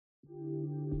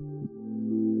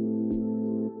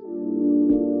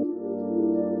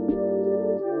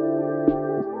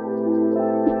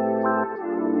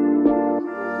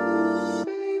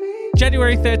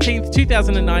January 13th,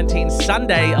 2019,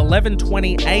 Sunday,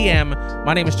 11:20 a.m.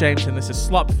 My name is James and this is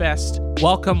Slopfest.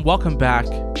 Welcome back.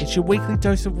 It's your weekly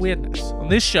dose of weirdness. On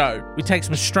this show, we take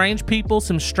some strange people,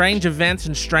 some strange events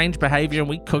and strange behavior and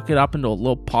we cook it up into a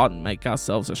little pot and make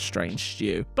ourselves a strange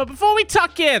stew. But before we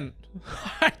tuck in,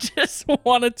 I just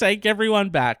want to take everyone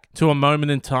back to a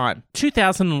moment in time.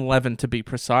 2011 to be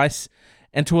precise,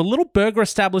 and to a little burger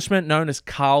establishment known as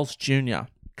Carl's Jr.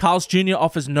 Carl's Jr.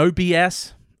 offers no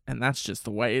BS, and that's just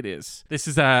the way it is. This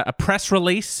is a press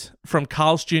release from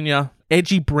Carl's Jr.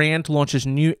 Edgy brand launches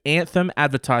new Anthem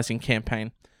advertising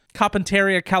campaign.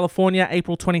 Carpinteria, California,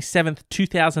 April 27th,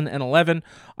 2011.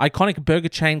 Iconic burger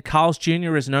chain Carl's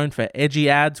Jr. is known for edgy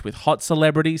ads with hot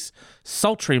celebrities,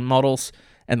 sultry models,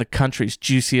 and the country's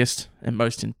juiciest and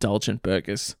most indulgent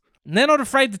burgers. And they're not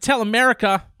afraid to tell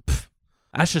America,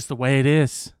 that's just the way it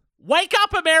is. Wake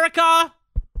up, America!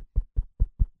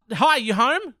 Hi, you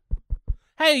home?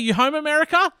 Hey, you home,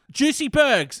 America? Juicy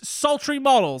burgers, sultry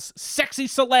models, sexy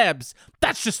celebs.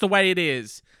 That's just the way it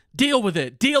is. Deal with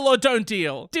it. Deal or don't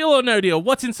deal. Deal or no deal.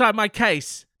 What's inside my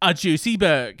case? A juicy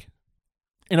burg.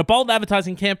 In a bold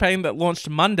advertising campaign that launched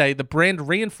Monday, the brand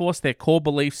reinforced their core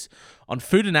beliefs on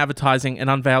food and advertising and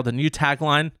unveiled a new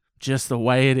tagline, just the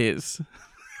way it is.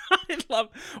 I love,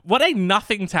 what a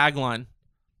nothing tagline.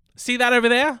 See that over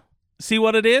there? See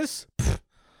what it is?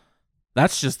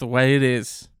 That's just the way it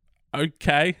is.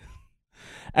 Okay.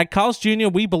 At Carl's Jr.,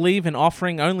 we believe in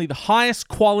offering only the highest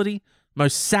quality,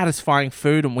 most satisfying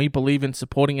food, and we believe in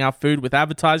supporting our food with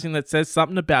advertising that says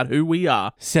something about who we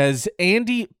are, says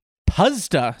Andy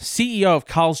Puzder, CEO of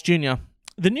Carl's Jr.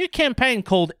 The new campaign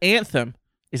called Anthem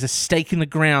is a stake in the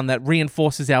ground that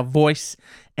reinforces our voice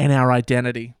and our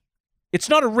identity. It's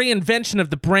not a reinvention of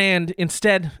the brand.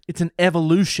 Instead, it's an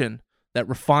evolution that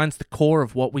refines the core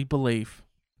of what we believe.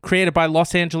 Created by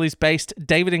Los Angeles-based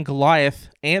David and Goliath,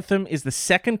 Anthem is the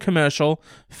second commercial.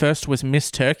 First was Miss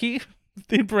Turkey,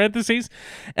 in parentheses,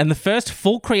 and the first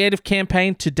full creative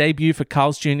campaign to debut for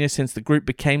Carl's Jr. since the group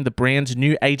became the brand's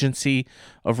new agency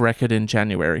of record in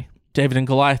January. David and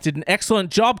Goliath did an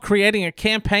excellent job creating a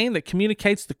campaign that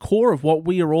communicates the core of what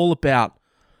we are all about.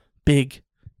 Big,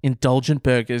 indulgent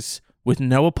burgers with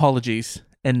no apologies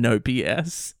and no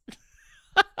BS.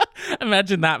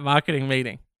 Imagine that marketing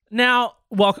meeting. Now,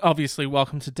 obviously,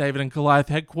 welcome to David and Goliath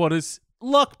headquarters.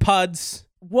 Look, Puds,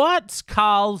 what's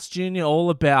Carl's Jr. all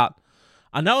about?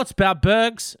 I know it's about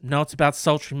burgers, I know it's about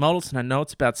sultry models, and I know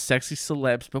it's about sexy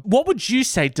celebs, but what would you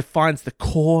say defines the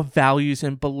core values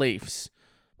and beliefs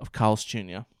of Carl's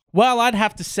Jr.? Well, I'd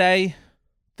have to say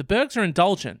the burgers are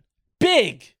indulgent.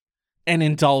 Big and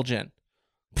indulgent.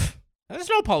 There's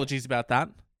no apologies about that.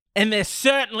 And there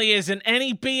certainly isn't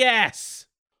any BS.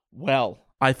 Well,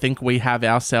 I think we have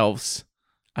ourselves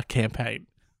a campaign.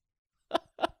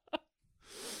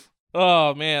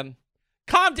 Oh, man.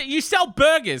 Calm down. You sell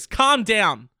burgers. Calm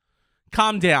down.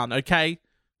 Calm down, okay?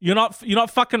 You're not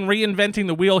fucking reinventing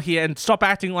the wheel here, and stop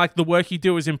acting like the work you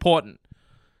do is important.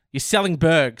 You're selling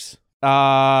burgers.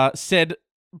 Said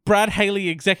Brad Haley,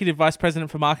 Executive Vice President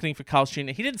for Marketing for Carl's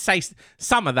Jr. He didn't say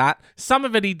some of that. Some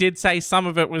of it he did say, some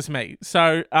of it was me.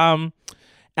 So,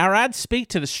 our ads speak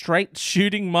to the straight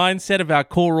shooting mindset of our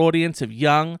core audience of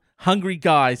young, hungry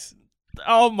guys.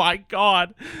 Oh my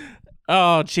God.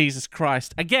 Oh, Jesus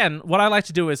Christ. Again, what I like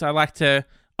to do is I like to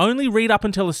only read up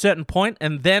until a certain point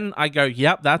and then I go,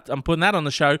 yep, I'm putting that on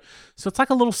the show. So it's like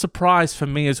a little surprise for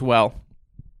me as well.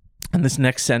 And this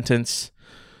next sentence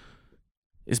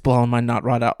is blowing my nut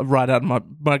right out of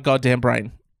my goddamn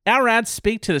brain. Our ads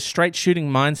speak to the straight shooting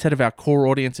mindset of our core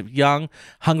audience of young,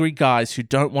 hungry guys who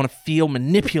don't want to feel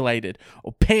manipulated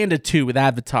or pandered to with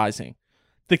advertising.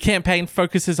 The campaign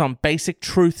focuses on basic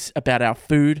truths about our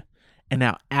food and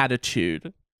our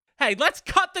attitude. Hey,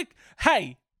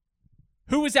 Hey,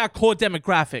 who is our core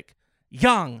demographic?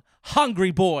 Young,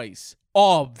 hungry boys.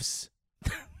 OBS.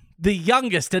 The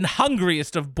youngest and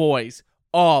hungriest of boys.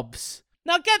 OBS.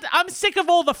 Now I'm sick of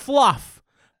all the fluff.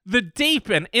 The deep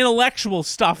and intellectual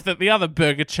stuff that the other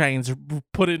burger chains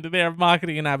put into their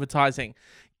marketing and advertising.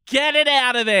 Get it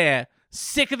out of there.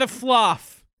 Sick of the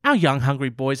fluff. Our young, hungry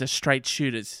boys are straight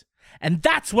shooters. And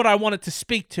that's what I wanted to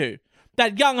speak to.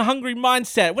 That young, hungry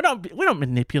mindset. We're not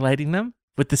manipulating them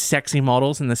with the sexy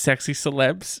models and the sexy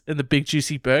celebs and the big,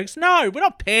 juicy burgers. No, we're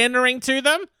not pandering to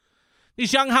them.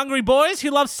 These young, hungry boys who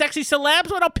love sexy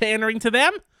celebs, we're not pandering to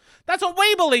them. That's what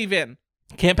we believe in.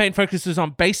 Campaign focuses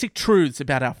on basic truths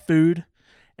about our food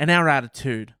and our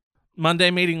attitude. Monday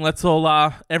meeting, let's all,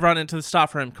 everyone into the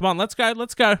staff room. Come on, let's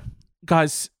go.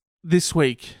 Guys, this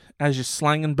week, as you're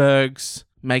slanging burgers,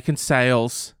 making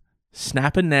sales,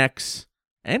 snapping necks,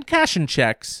 and cashing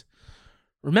checks,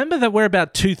 Remember that we're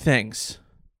about two things: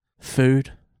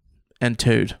 food and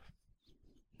tood.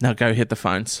 Now go hit the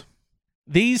phones.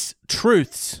 These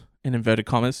truths, in inverted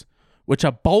commas, which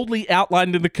are boldly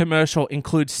outlined in the commercial,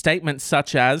 include statements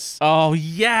such as, oh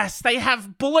yes, they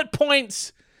have bullet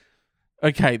points.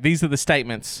 Okay, these are the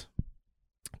statements.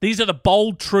 These are the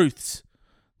bold truths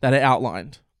that are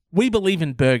outlined. We believe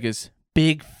in burgers.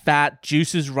 Big, fat,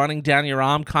 juices running down your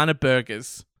arm kind of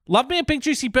burgers. Love me a big,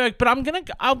 juicy burger, but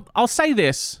I'll say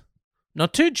this.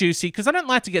 Not too juicy, because I don't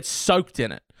like to get soaked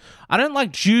in it. I don't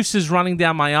like juices running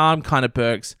down my arm kind of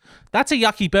burgers. That's a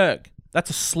yucky burg.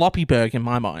 That's a sloppy burg in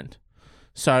my mind.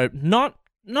 So not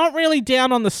really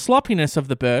down on the sloppiness of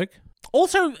the burg.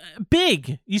 Also,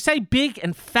 big. You say big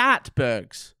and fat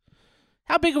burgers.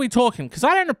 How big are we talking? Because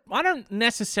I don't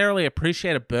necessarily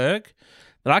appreciate a burg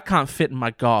that I can't fit in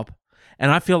my gob.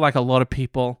 And I feel like a lot of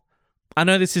people, I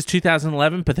know this is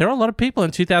 2011, but there are a lot of people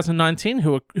in 2019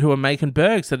 who are making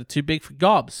burgers that are too big for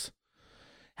gobs.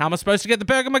 How am I supposed to get the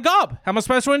burger in my gob? How am I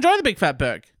supposed to enjoy the big fat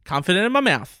burg? Can't fit it in my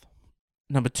mouth.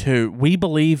 Number 2, we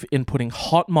believe in putting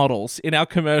hot models in our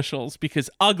commercials because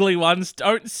ugly ones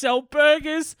don't sell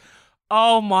burgers.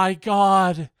 Oh my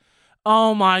God.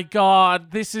 Oh my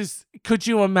God. Could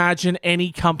you imagine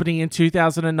any company in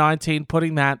 2019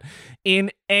 putting that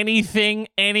in anything,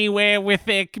 anywhere with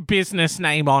their business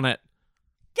name on it?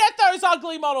 Get those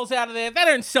ugly models out of there. They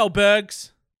don't sell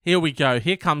burgers. Here we go.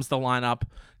 Here comes the lineup.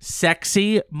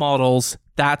 Sexy models.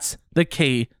 That's the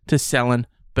key to selling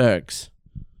burgers.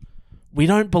 We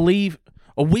believe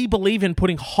in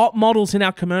putting hot models in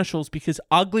our commercials because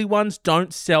ugly ones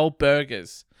don't sell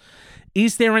burgers.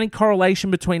 Is there any correlation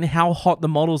between how hot the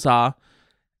models are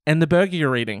and the burger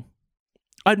you're eating?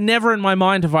 I've never in my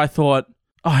mind have I thought,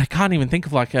 I can't even think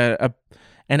of like an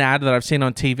ad that I've seen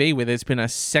on TV where there's been a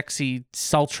sexy,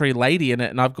 sultry lady in it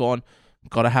and I've gone,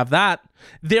 gotta have that.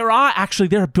 There are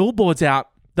billboards out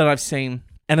that I've seen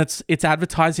and it's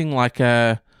advertising I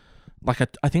think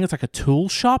it's like a tool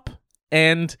shop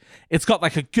and it's got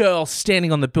like a girl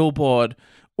standing on the billboard.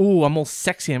 Ooh, I'm all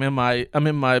sexy. I'm in my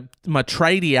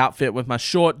tradie outfit with my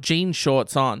short jean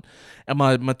shorts on and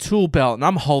my tool belt and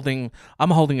I'm holding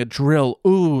a drill.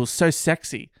 Ooh, so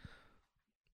sexy.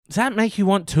 Does that make you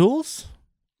want tools?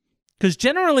 Because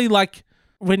generally, like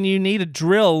when you need a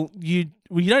drill, you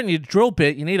don't need a drill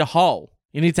bit, you need a hole.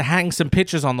 You need to hang some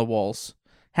pictures on the walls.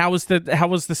 How was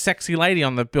the sexy lady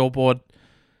on the billboard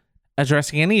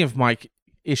addressing any of my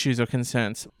issues or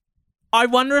concerns? I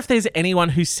wonder if there's anyone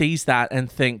who sees that and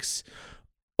thinks,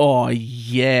 oh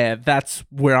yeah, that's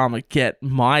where I'm going to get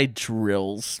my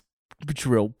drill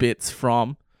bits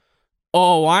from.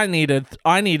 Oh, I need a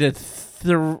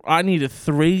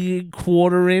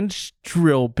 3/4 inch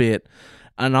drill bit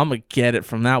and I'm going to get it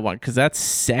from that one because that's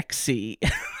sexy.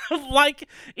 Like,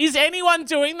 is anyone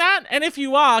doing that? And if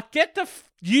you are,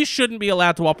 you shouldn't be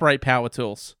allowed to operate power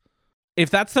tools. If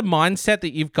that's the mindset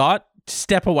that you've got,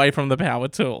 step away from the power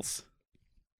tools.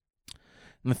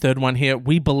 And the third one here,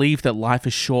 we believe that life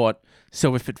is short.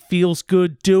 So if it feels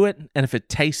good, do it. And if it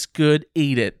tastes good,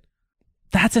 eat it.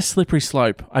 That's a slippery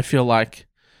slope, I feel like.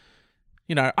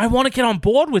 You know, I want to get on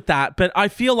board with that, but I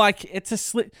feel like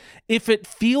it's if it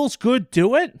feels good,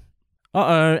 do it.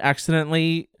 Uh-oh,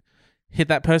 accidentally hit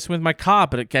that person with my car,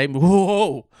 but it gave me,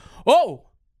 whoa.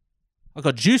 I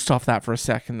got juiced off that for a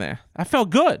second there. That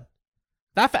felt good.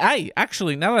 Hey,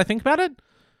 actually, now that I think about it,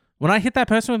 when I hit that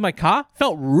person with my car, it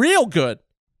felt real good.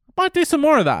 I might do some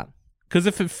more of that. Because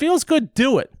if it feels good,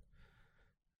 do it.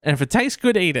 And if it tastes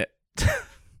good, eat it.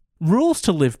 Rules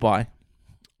to live by.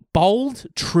 Bold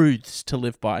truths to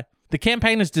live by. The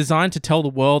campaign is designed to tell the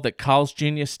world that Carl's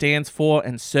Jr. stands for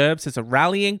and serves as a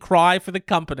rallying cry for the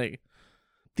company.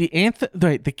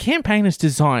 The campaign is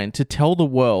designed to tell the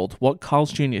world what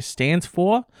Carl's Jr. stands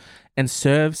for and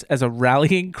serves as a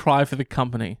rallying cry for the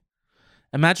company.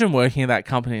 Imagine working at that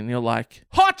company and you're like,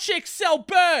 hot chicks sell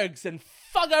burgers and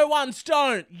fuggo ones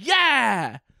don't.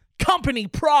 Yeah! Company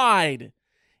pride.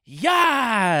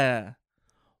 Yeah!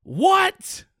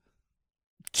 What?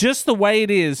 Just the way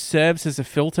it is serves as a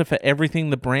filter for everything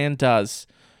the brand does,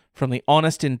 from the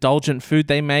honest, indulgent food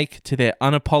they make to their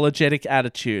unapologetic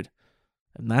attitude.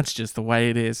 And that's just the way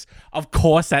it is. Of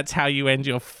course, that's how you end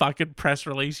your fucking press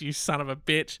release, you son of a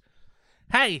bitch.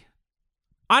 Hey,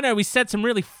 I know we said some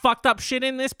really fucked up shit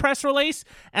in this press release,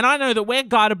 and I know that we're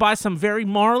guided by some very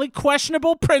morally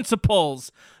questionable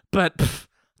principles. But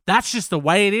that's just the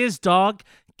way it is, dog.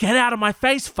 Get out of my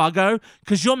face, fuggo,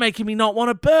 because you're making me not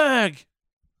want a burg.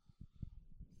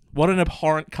 What an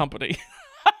abhorrent company.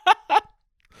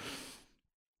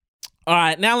 All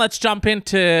right, now let's jump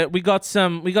into, we got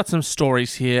some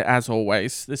stories here as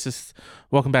always.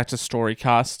 Welcome back to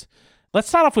Storycast. Let's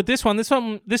start off with this one.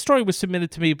 This story was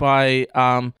submitted to me by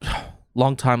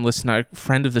long-time listener,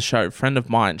 friend of the show, friend of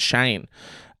mine, Shane.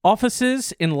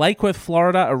 Officers in Lake Worth,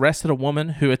 Florida, arrested a woman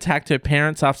who attacked her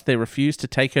parents after they refused to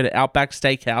take her to Outback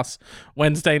Steakhouse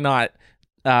Wednesday night.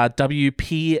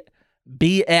 WPBF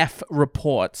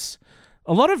reports.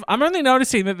 I'm only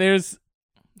noticing that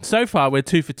so far we're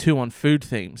 2 for 2 on food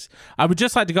themes. I would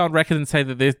just like to go on record and say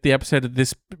that the episode of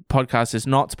this podcast is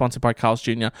not sponsored by Carl's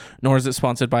Jr., nor is it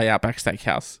sponsored by Outback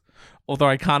Steakhouse. Although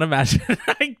I can't imagine,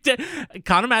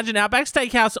 Outback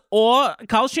Steakhouse or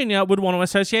Carl's Jr. would want to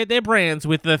associate their brands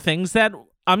with the things that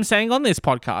I'm saying on this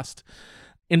podcast.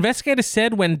 Investigators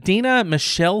said when Dina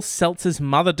Michelle Seltzer's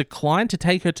mother declined to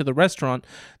take her to the restaurant,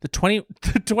 the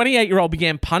 28-year-old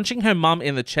began punching her mum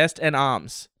in the chest and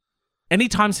arms.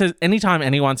 Anytime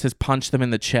anyone says punch them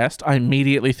in the chest, I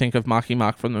immediately think of Marky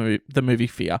Mark from the movie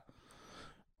Fear,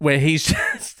 where he's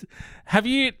just...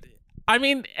 they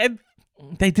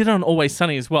did it on Always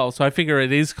Sunny as well, so I figure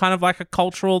it is kind of like a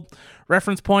cultural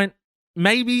reference point.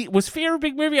 Maybe, was Fear a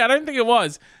big movie? I don't think it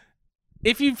was.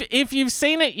 If you've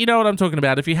seen it, you know what I'm talking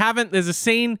about. If you haven't, there's a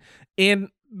scene in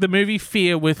the movie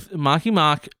Fear with Marky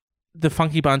Mark. The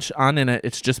Funky Bunch aren't in it,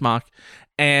 it's just Mark.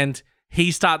 And he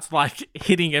starts like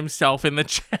hitting himself in the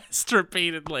chest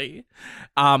repeatedly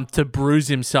to bruise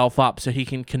himself up so he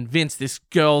can convince this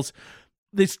girl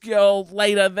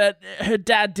later that her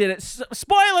dad did it.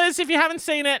 Spoilers if you haven't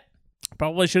seen it.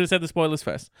 Probably should have said the spoilers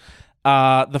first.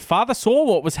 The father saw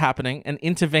what was happening and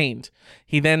intervened.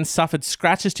 He then suffered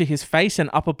scratches to his face and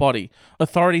upper body.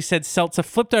 Authorities said Seltzer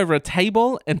flipped over a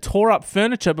table and tore up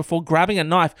furniture before grabbing a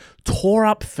knife. Tore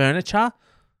up furniture?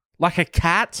 Like a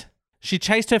cat? She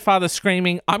chased her father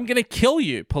screaming, "I'm going to kill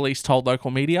you," police told local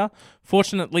media.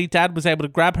 Fortunately, Dad was able to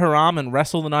grab her arm and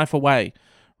wrestle the knife away.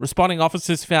 Responding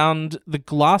officers found the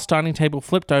glass dining table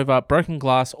flipped over, broken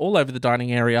glass all over the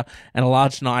dining area, and a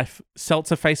large knife.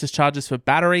 Seltzer faces charges for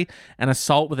battery and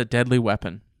assault with a deadly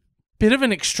weapon. Bit of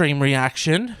an extreme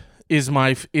reaction is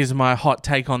my hot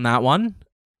take on that one.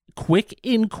 Quick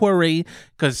inquiry,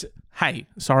 because, hey,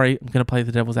 sorry, I'm going to play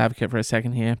the devil's advocate for a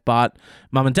second here, but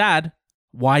Mum and Dad,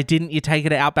 why didn't you take it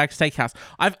to Outback Steakhouse?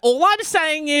 All I'm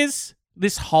saying is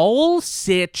this whole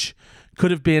sitch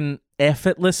could have been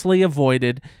effortlessly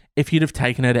avoided if you'd have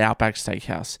taken it to Outback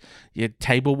Steakhouse. Your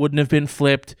table wouldn't have been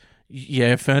flipped.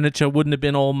 Your furniture wouldn't have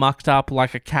been all mucked up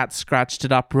like a cat scratched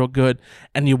it up real good.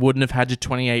 And you wouldn't have had your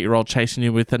 28-year-old chasing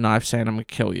you with a knife saying, "I'm going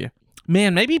to kill you."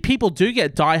 Man, maybe people do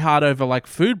get diehard over like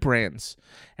food brands.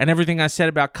 And everything I said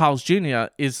about Carl's Jr.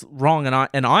 is wrong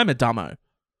and I'm a dumbo.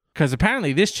 Because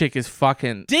apparently this chick is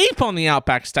fucking deep on the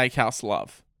Outback Steakhouse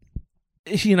love.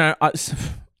 You know,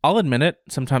 I'll admit it.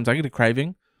 Sometimes I get a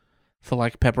craving for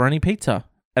like pepperoni pizza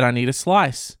and I need a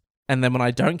slice. And then when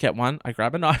I don't get one, I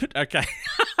grab a knife. Okay.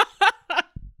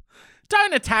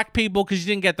 Don't attack people because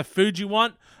you didn't get the food you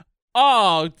want.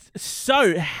 Oh,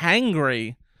 so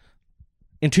hangry.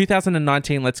 In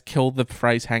 2019, let's kill the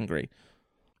phrase hangry.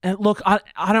 And look, I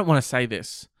don't want to say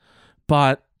this,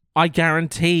 but I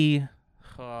guarantee...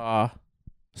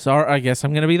 sorry, I guess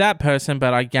I'm going to be that person,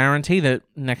 but I guarantee that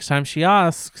next time she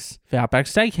asks for Outback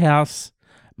Steakhouse,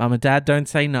 Mum and Dad don't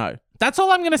say no. That's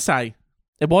all I'm going to say.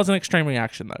 It was an extreme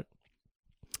reaction, though.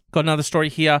 Got another story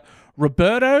here.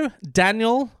 Roberto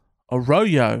Daniel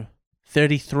Arroyo,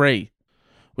 33,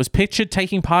 was pictured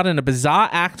taking part in a bizarre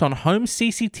act on home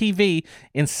CCTV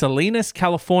in Salinas,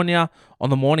 California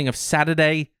on the morning of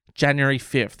Saturday, January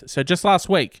 5th. So just last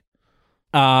week.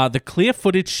 The clear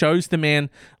footage shows the man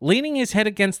leaning his head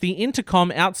against the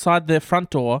intercom outside the front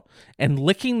door and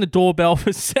licking the doorbell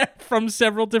from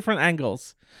several different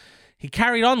angles. He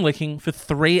carried on licking for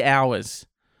 3 hours.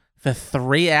 For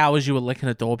 3 hours you were licking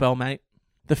a doorbell, mate.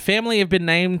 The family have been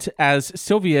named as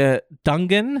Sylvia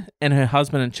Dungan and her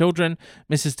husband and children.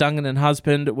 Mrs. Dungan and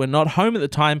husband were not home at the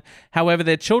time. However,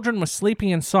 their children were sleeping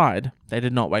inside. They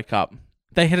did not wake up.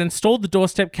 They had installed the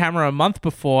doorstep camera a month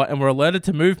before and were alerted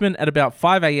to movement at about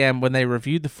 5 a.m. when they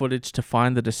reviewed the footage to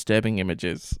find the disturbing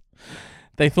images.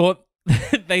 They thought,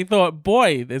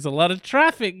 boy, there's a lot of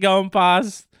traffic going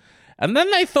past. And then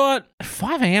they thought,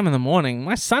 5 a.m. in the morning,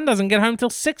 my son doesn't get home till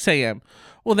 6 a.m.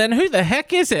 Well, then who the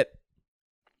heck is it?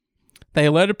 They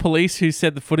alerted police, who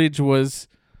said the footage was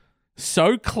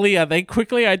so clear, they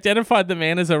quickly identified the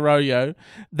man as Arroyo.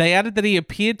 They added that he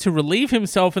appeared to relieve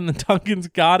himself in the Duncan's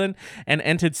garden and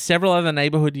entered several other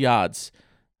neighborhood yards.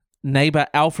 Neighbor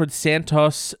Alfred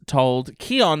Santos told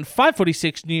Keon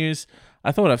 546 News,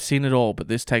 "I thought I've seen it all, but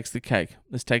this takes the cake.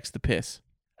 This takes the piss."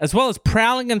 As well as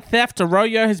prowling and theft,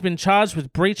 Arroyo has been charged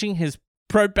with breaching his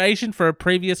probation for a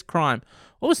previous crime.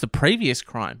 What was the previous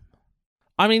crime?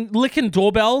 I mean, licking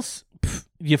doorbells,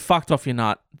 you fucked off your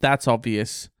nut. That's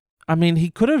obvious. I mean, he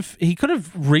could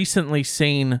have recently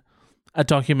seen a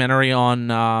documentary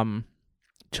on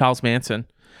Charles Manson,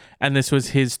 and this was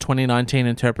his 2019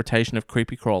 interpretation of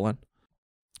creepy crawling.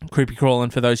 Creepy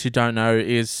crawling, for those who don't know,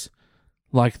 is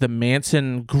like the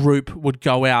Manson group would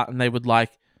go out and they would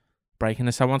like break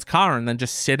into someone's car and then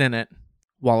just sit in it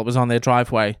while it was on their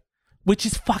driveway, which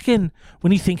is fucking,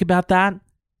 when you think about that,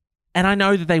 and I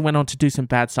know that they went on to do some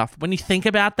bad stuff. When you think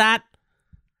about that,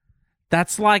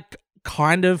 that's like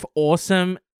kind of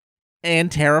awesome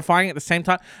and terrifying at the same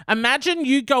time. Imagine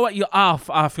you go at your, I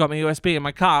forgot my USB in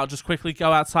my car. I'll just quickly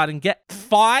go outside and get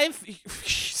 5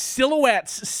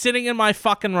 silhouettes sitting in my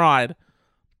fucking ride.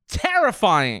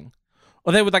 Terrifying.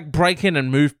 Or they would like break in and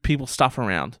move people's stuff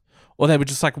around. Or they would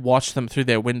just like watch them through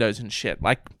their windows and shit.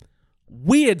 Like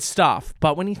weird stuff.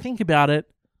 But when you think about it,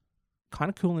 kind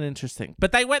of cool and interesting.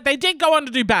 But they did go on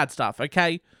to do bad stuff,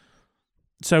 okay?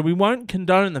 So we won't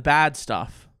condone the bad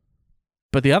stuff.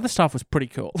 But the other stuff was pretty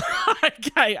cool.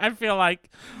 Okay, I feel like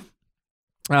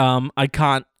I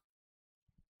can't.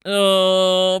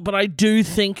 But I do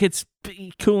think it's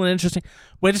cool and interesting.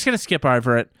 We're just going to skip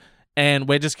over it. And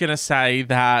we're just going to say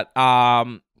that,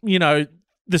 you know,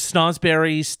 the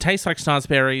snozberries taste like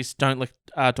snozberries, don't lick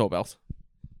doorbells.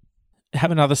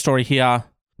 Have another story here.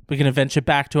 We're going to venture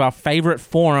back to our favorite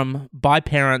forum by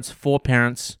parents for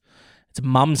parents. It's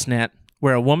Mumsnet,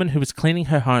 where a woman who was cleaning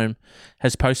her home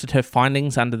has posted her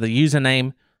findings under the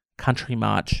username Country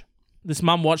March. This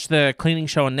mum watched the cleaning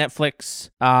show on Netflix,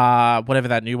 whatever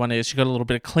that new one is. She got a little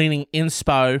bit of cleaning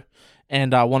inspo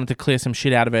and wanted to clear some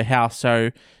shit out of her house.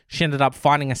 So she ended up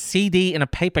finding a CD in a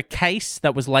paper case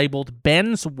that was labeled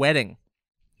Ben's Wedding.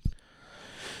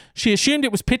 She assumed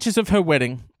it was pictures of her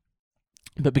wedding,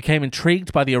 but became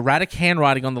intrigued by the erratic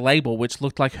handwriting on the label, which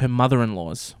looked like her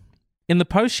mother-in-law's. In the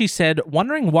post, she said,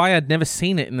 wondering why I'd never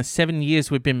seen it in the 7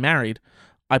 years we've been married,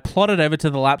 I plodded over to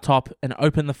the laptop and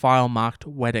opened the file marked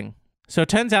wedding. So it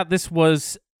turns out this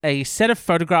was a set of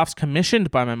photographs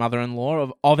commissioned by my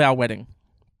mother-in-law of our wedding.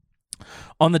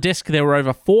 On the disc, there were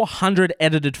over 400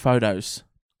 edited photos.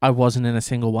 I wasn't in a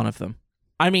single one of them.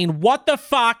 I mean, what the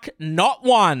fuck? Not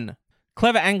one.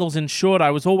 Clever angles ensured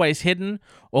I was always hidden,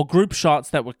 or group shots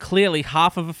that were clearly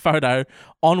half of a photo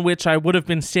on which I would have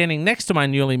been standing next to my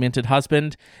newly minted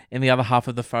husband in the other half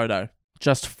of the photo.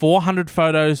 Just 400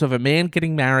 photos of a man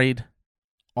getting married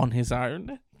on his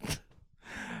own.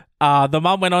 The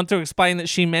mum went on to explain that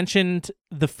she mentioned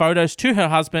the photos to her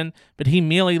husband, but he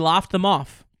merely laughed them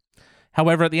off.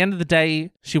 However, at the end of the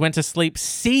day, she went to sleep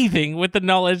seething with the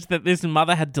knowledge that this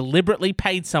mother had deliberately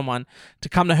paid someone to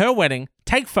come to her wedding,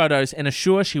 take photos, and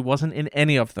assure she wasn't in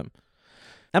any of them.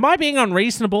 Am I being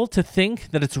unreasonable to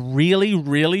think that it's really,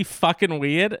 really fucking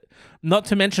weird, not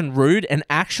to mention rude, and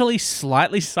actually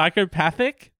slightly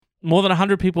psychopathic? More than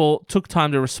 100 people took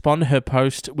time to respond to her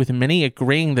post, with many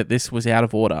agreeing that this was out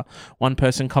of order. One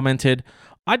person commented,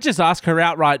 I'd just ask her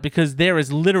outright because there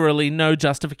is literally no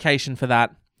justification for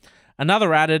that.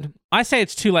 Another added, I say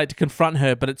it's too late to confront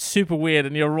her, but it's super weird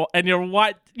and you're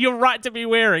right to be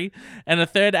wary. And a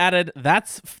third added,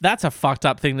 that's a fucked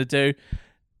up thing to do.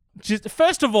 Just,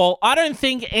 first of all, I don't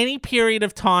think any period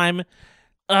of time,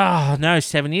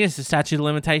 7 years, the statute of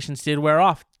limitations did wear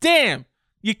off. Damn,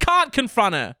 you can't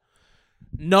confront her.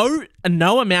 No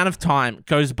amount of time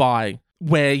goes by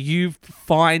where you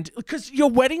find, because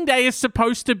your wedding day is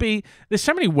supposed to be, there's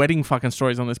so many wedding fucking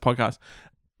stories on this podcast.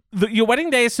 Your wedding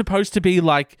day is supposed to be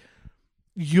like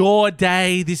your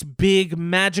day, this big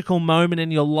magical moment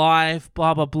in your life,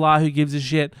 blah, blah, blah, who gives a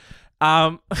shit.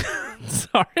 Sorry.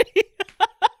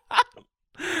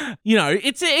 You know,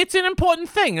 it's an important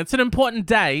thing. It's an important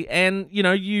day. And, you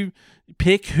know, you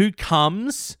pick who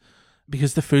comes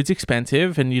because the food's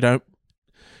expensive and you got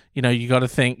to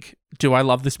think, do I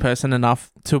love this person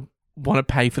enough to want to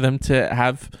pay for them to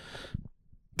have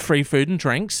free food and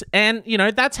drinks? And, you know,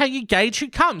 that's how you gauge who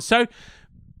comes. So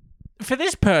for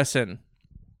this person,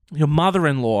 your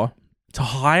mother-in-law, to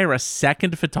hire a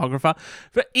second photographer,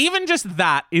 but even just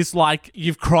that is like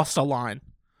you've crossed a line.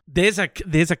 There's a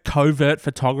covert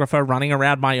photographer running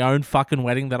around my own fucking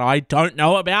wedding that I don't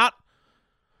know about.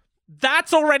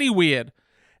 That's already weird.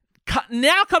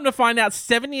 Now come to find out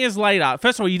 7 years later,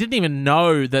 first of all, you didn't even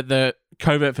know that the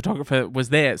covert photographer was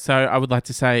there. So I would like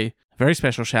to say a very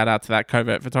special shout out to that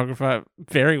covert photographer.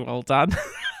 Very well done.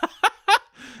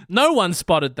 No one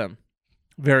spotted them.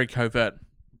 Very covert.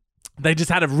 They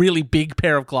just had a really big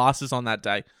pair of glasses on that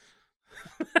day.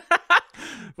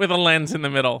 With a lens in the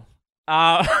middle.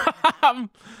 Or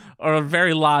a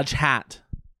very large hat.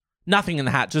 Nothing in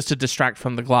the hat, just to distract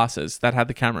from the glasses that had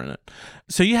the camera in it.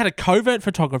 So you had a covert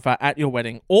photographer at your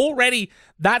wedding. Already,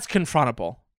 that's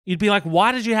confrontable. You'd be like,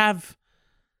 why did you have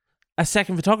a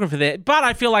second photographer there? But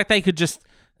I feel like they could just,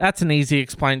 that's an easy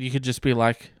explain. You could just be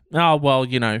like, oh, well,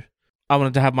 I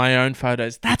wanted to have my own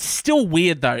photos. That's still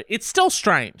weird though. It's still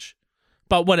strange,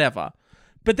 but whatever.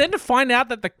 But then to find out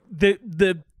that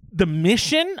the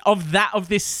mission of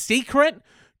this secret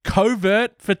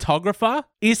covert photographer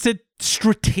is to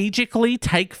strategically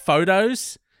take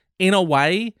photos in a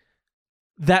way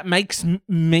that makes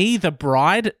me, the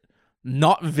bride,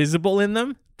 not visible in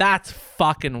them. That's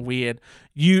fucking weird.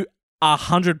 You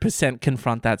 100%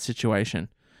 confront that situation.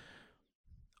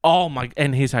 Oh my,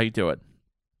 and here's how you do it.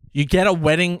 You get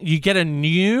a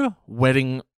new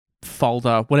wedding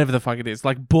folder, whatever the fuck it is,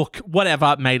 like book,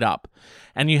 whatever, made up.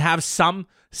 And you have some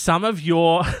of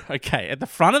your, okay, at the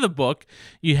front of the book,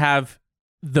 you have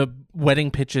the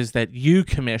wedding pictures that you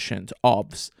commissioned,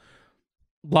 obs.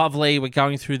 Lovely, we're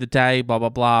going through the day, blah, blah,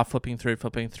 blah, flipping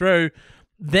through.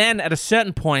 Then at a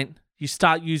certain point, you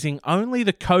start using only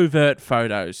the covert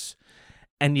photos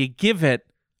and you give it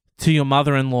to your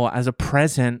mother-in-law as a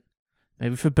present,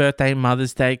 maybe for birthday,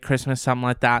 Mother's Day, Christmas, something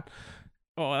like that.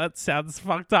 Oh, that sounds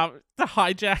fucked up. To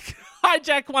hijack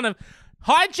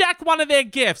one of their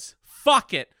gifts.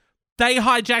 Fuck it. They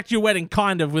hijacked your wedding,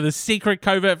 kind of, with a secret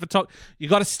covert photographer. You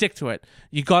got to stick to it.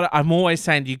 I'm always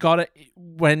saying,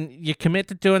 when you commit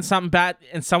to doing something bad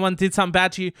and someone did something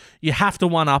bad to you, you have to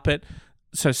one-up it.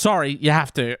 So sorry, you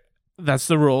have to. That's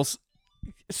the rules.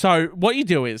 So what you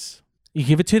do is you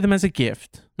give it to them as a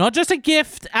gift. Not just a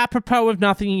gift apropos of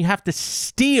nothing. You have to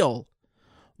steal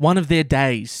one of their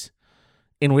days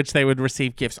in which they would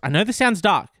receive gifts. I know this sounds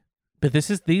dark, but these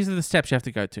are the steps you have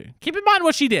to go to. Keep in mind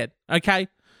what she did, okay?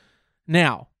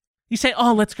 Now, you say,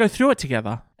 oh, let's go through it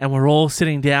together. And we're all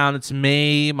sitting down. It's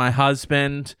me, my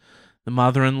husband, the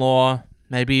mother-in-law,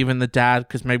 maybe even the dad,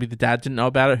 because maybe the dad didn't know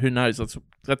about it. Who knows?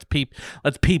 Let's peep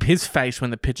his face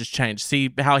when the pictures change.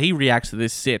 See how he reacts to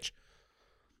this sitch.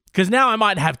 Because now I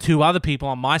might have two other people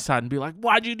on my side and be like,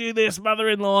 why'd you do this,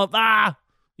 mother-in-law? Ah!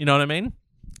 You know what I mean?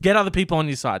 Get other people on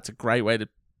your side. It's a great way to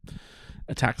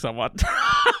attack someone.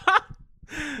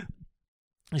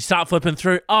 You start flipping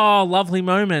through. Oh, lovely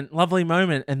moment.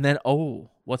 And then, oh,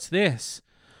 what's this?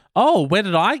 Oh, where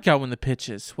did I go in the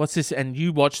pictures? What's this? And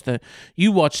you watch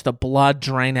the blood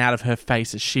drain out of her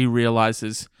face as she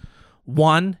realizes,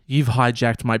 one, you've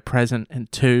hijacked my present,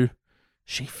 and two,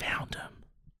 she found him.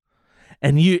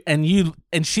 And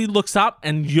she looks up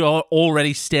and you're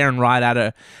already staring right at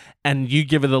her, and you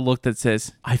give her the look that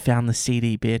says, I found the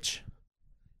CD, bitch.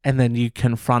 And then you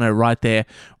confront her right there.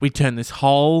 We turn this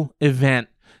whole event,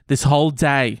 this whole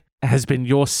day has been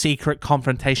your secret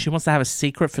confrontation. She wants to have a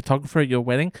secret photographer at your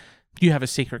wedding. You have a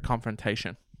secret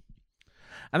confrontation.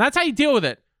 And that's how you deal with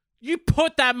it. You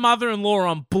put that mother-in-law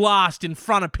on blast in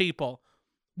front of people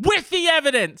with the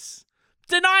evidence.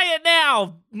 Deny it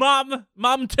now, mum.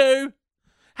 Mum too.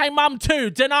 Hey, mum too,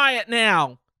 deny it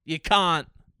now. You can't.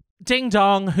 Ding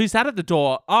dong, who's that at the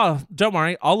door? Oh, don't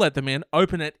worry, I'll let them in.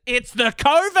 Open it. It's the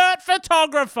covert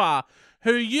photographer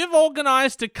who you've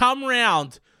organized to come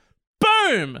round.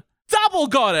 Boom! Double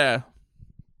got her.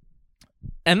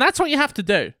 And that's what you have to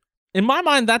do. In my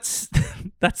mind, that's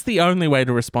the only way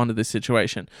to respond to this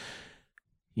situation.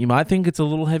 You might think it's a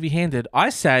little heavy-handed. I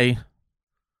say,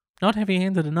 not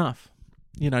heavy-handed enough.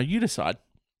 You decide.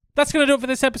 That's going to do it for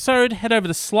this episode. Head over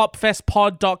to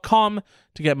slopfestpod.com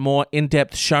to get more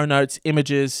in-depth show notes,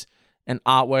 images, and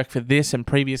artwork for this and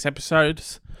previous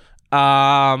episodes.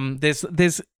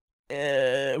 There's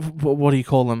what do you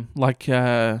call them? Like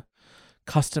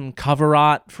custom cover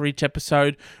art for each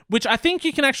episode, which I think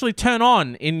you can actually turn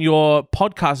on in your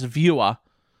podcast viewer,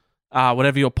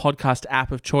 whatever your podcast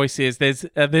app of choice is. There's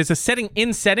a setting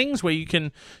in settings where you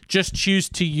can just choose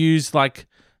to use like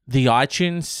the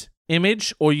iTunes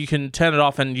image, or you can turn it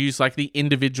off and use like the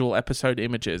individual episode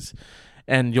images,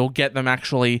 and you'll get them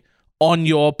actually on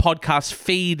your podcast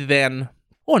feed then,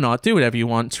 or not. Do whatever you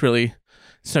want.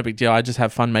 It's no big deal. I just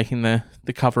have fun making the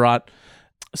cover art.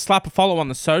 Slap a follow on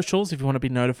the socials if you want to be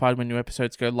notified when new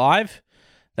episodes go live.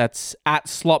 That's at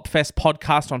Slopfest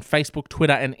Podcast on Facebook,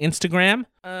 Twitter, and Instagram.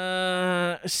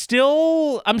 I'm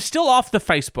still off the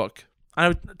Facebook.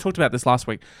 I talked about this last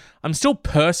week. I'm still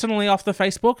personally off the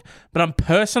Facebook, but I'm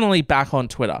personally back on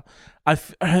Twitter.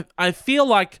 I feel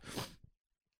like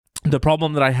the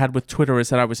problem that I had with Twitter is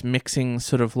that I was mixing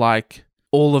sort of like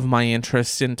all of my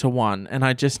interests into one, and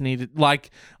I just needed,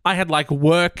 like, I had like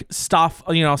work stuff,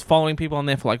 I was following people on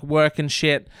there for like work and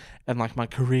shit, and like my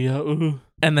career,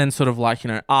 and then sort of like,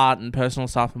 art and personal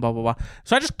stuff and blah, blah, blah.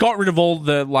 So I just got rid of all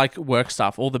the like work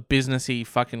stuff, all the businessy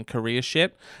fucking career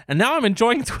shit. And now I'm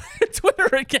enjoying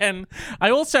Twitter again. I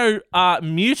also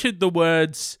muted the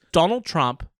words Donald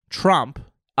Trump,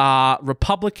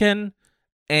 Republican,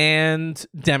 and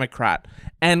Democrat.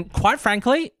 And quite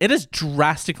frankly, it has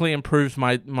drastically improved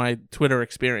my Twitter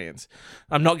experience.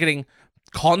 I'm not getting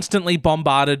constantly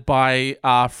bombarded by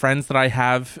friends that I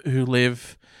have who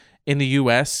live in the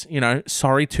US.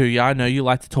 Sorry to you. I know you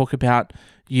like to talk about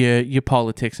your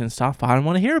politics and stuff, but I don't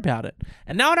want to hear about it.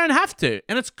 And now I don't have to.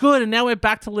 And it's good. And now we're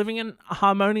back to living in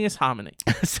harmonious harmony.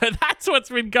 So that's what's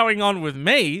been going on with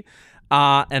me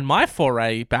and my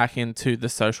foray back into the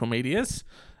social medias.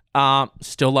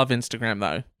 Still love Instagram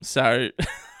though. So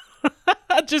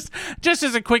just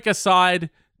as a quick aside,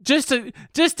 just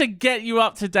to get you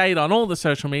up to date on all the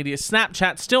social media.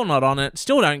 Snapchat, still not on it.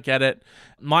 Still don't get it.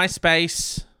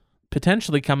 MySpace,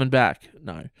 potentially coming back.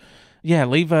 No. Yeah,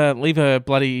 leave a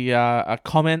bloody a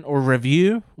comment or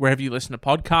review wherever you listen to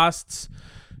podcasts.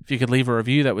 If you could leave a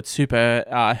review, that would super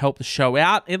help the show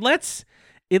out. It lets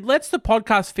the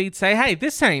podcast feed say, hey,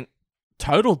 this ain't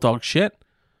total dog shit.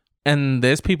 And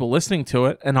there's people listening to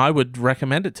it, and I would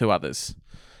recommend it to others.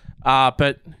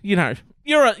 But you're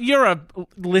a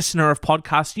listener of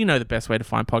podcasts. You know the best way to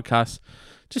find podcasts.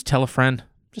 Just tell a friend.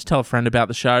 Just tell a friend about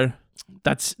the show.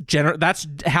 That's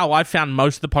how I found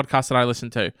most of the podcasts that I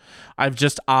listen to. I've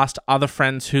just asked other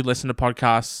friends who listen to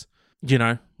podcasts,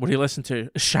 what do you listen to?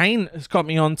 Shane has got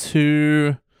me on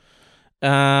to,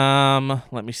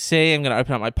 let me see. I'm going to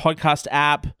open up my podcast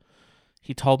app.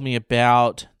 He told me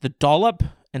about The Dollop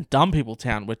and Dumb People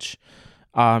Town, which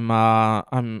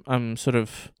I'm sort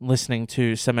of listening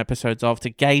to some episodes of to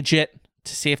gauge it,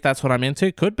 to see if that's what I'm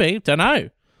into. Could be, don't know.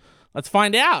 Let's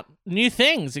find out. New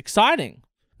things, exciting.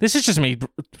 This is just me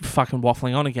fucking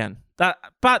waffling on again.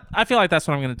 But I feel like that's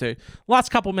what I'm going to do.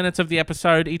 Last couple minutes of the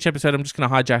episode, each episode, I'm just going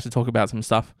to hijack to talk about some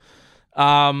stuff.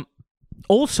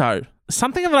 Also,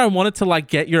 something that I wanted to like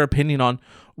get your opinion on.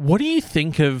 What do you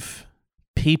think of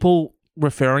people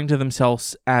referring to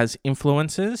themselves as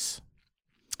influencers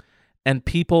and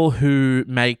people who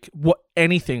make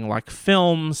anything like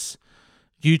films,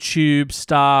 YouTube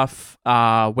stuff,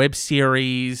 web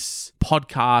series,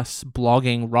 podcasts,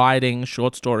 blogging, writing,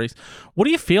 short stories? What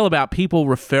do you feel about people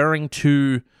referring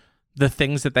to the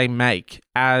things that they make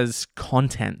as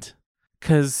content?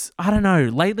 Because I don't know,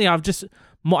 lately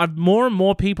more and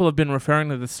more people have been referring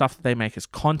to the stuff that they make as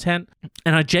content,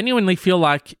 and I genuinely feel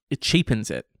like it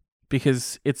cheapens it.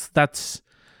 Because that's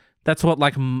what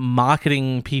like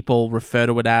marketing people refer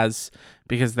to it as,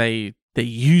 because they're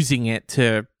using it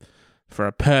for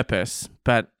a purpose.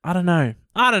 But I don't know.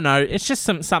 It's just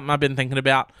something I've been thinking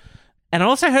about. And I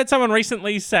also heard someone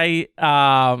recently say,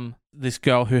 this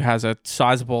girl who has a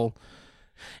sizable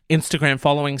Instagram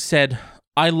following said,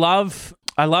 I love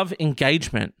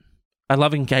engagement. I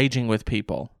love engaging with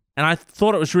people. And I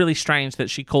thought it was really strange that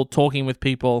she called talking with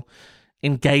people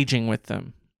engaging with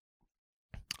them.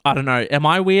 I don't know. Am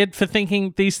I weird for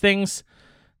thinking these things?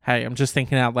 Hey, I'm just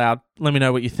thinking out loud. Let me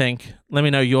know what you think. Let me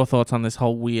know your thoughts on this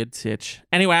whole weird sitch.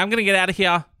 Anyway, I'm going to get out of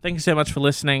here. Thank you so much for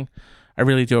listening. I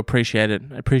really do appreciate it.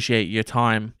 I appreciate your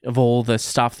time, of all the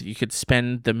stuff that you could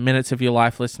spend the minutes of your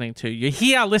life listening to. You're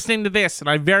here listening to this, and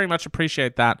I very much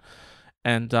appreciate that.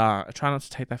 And I try not to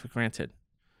take that for granted.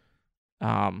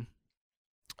 I'm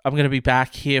going to be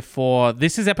back here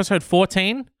this is episode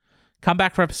 14. Come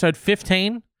back for episode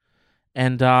 15.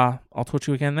 And I'll talk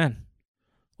to you again then.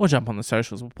 Or jump on the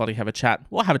socials. We'll bloody have a chat.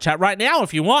 We'll have a chat right now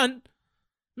if you want.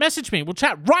 Message me. We'll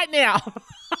chat right now.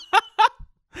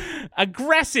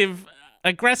 Aggressive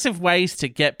ways to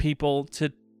get people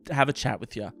to have a chat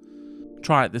with you.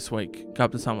 Try it this week. Go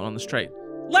up to someone on the street.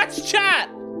 Let's chat!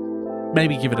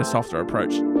 Maybe give it a softer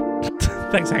approach.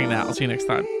 Thanks for hanging out. I'll see you next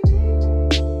time.